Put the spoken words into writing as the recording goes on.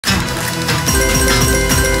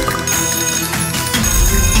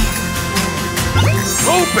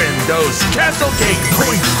Open those castle gates!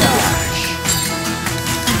 Coin stash!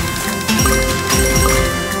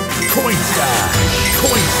 Coin stash!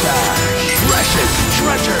 Coin stash! Precious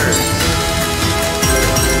treasures!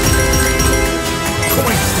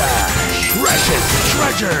 Coin stash! Precious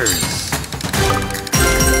treasures!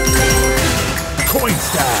 Coin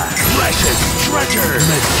stash! Precious treasures!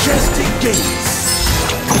 Majestic gates!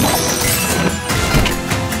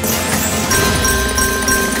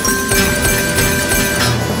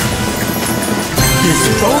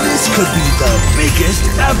 This bonus could be the biggest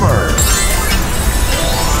ever!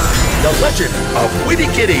 The Legend of Witty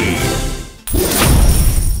Kitty!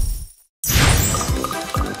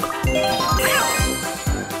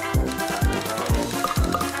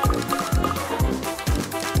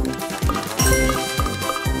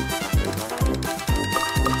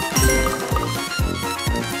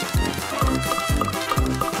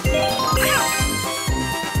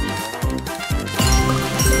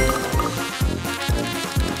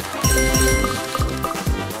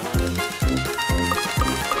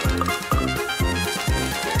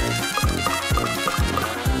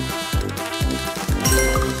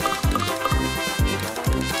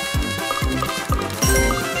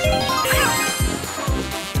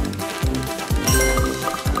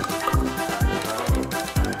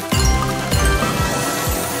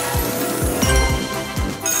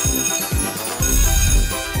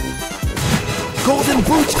 Golden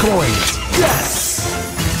Boots coins! Yes!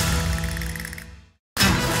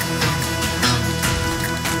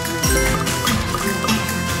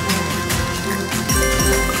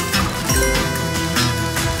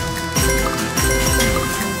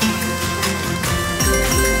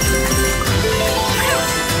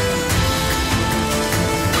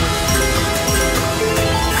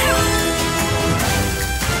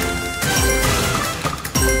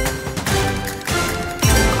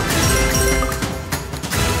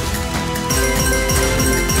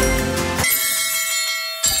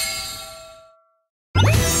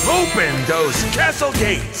 Open those castle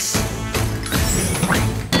gates!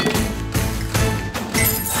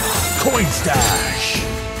 Coin stash!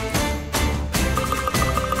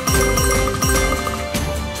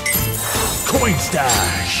 Coin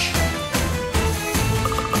stash!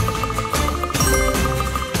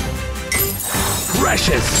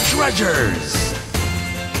 Precious treasures!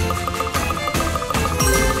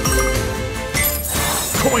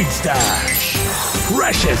 Coin stash!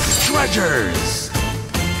 Precious treasures!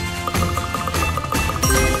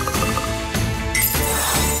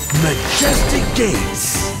 Majestic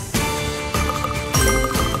gates!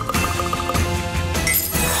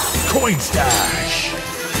 Coin stash!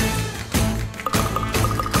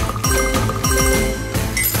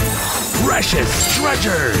 Precious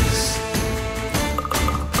treasures!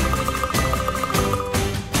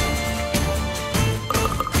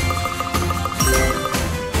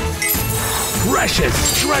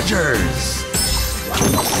 Precious treasures!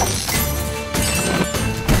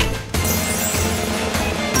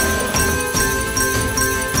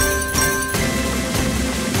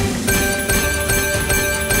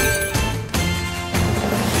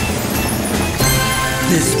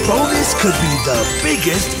 This bonus could be the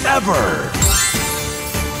biggest ever!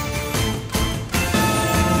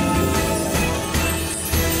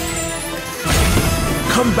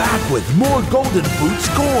 Come back with more Golden Boots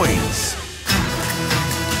coins!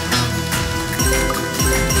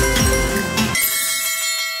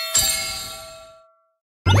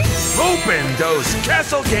 Open those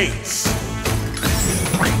castle gates!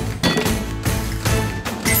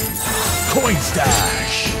 Coin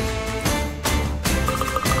stash!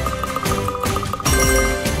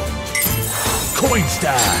 Coin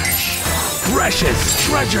stash! Precious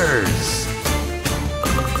treasures!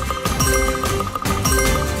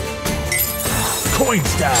 Coin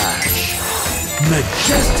stash!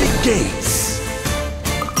 Majestic gates!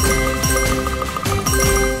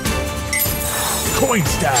 Coin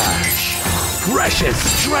stash!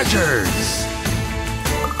 Precious treasures!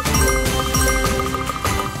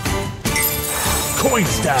 Coin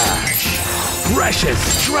stash!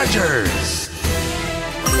 Precious treasures!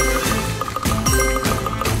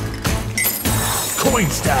 Coin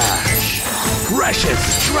stash!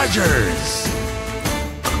 Precious treasures!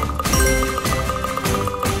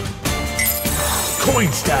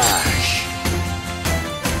 Coin stash!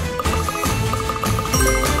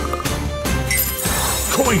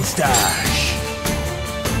 Coin stash!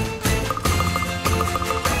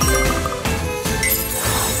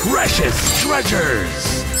 Precious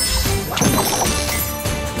treasures!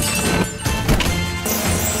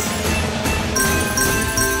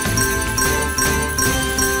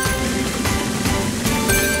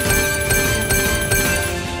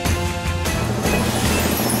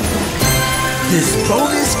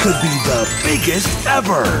 bonus could be the biggest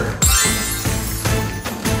ever.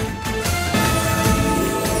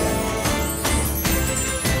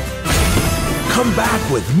 Come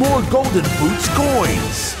back with more Golden Boots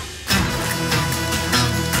coins.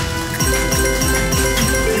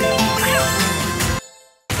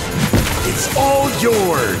 It's all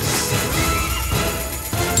yours.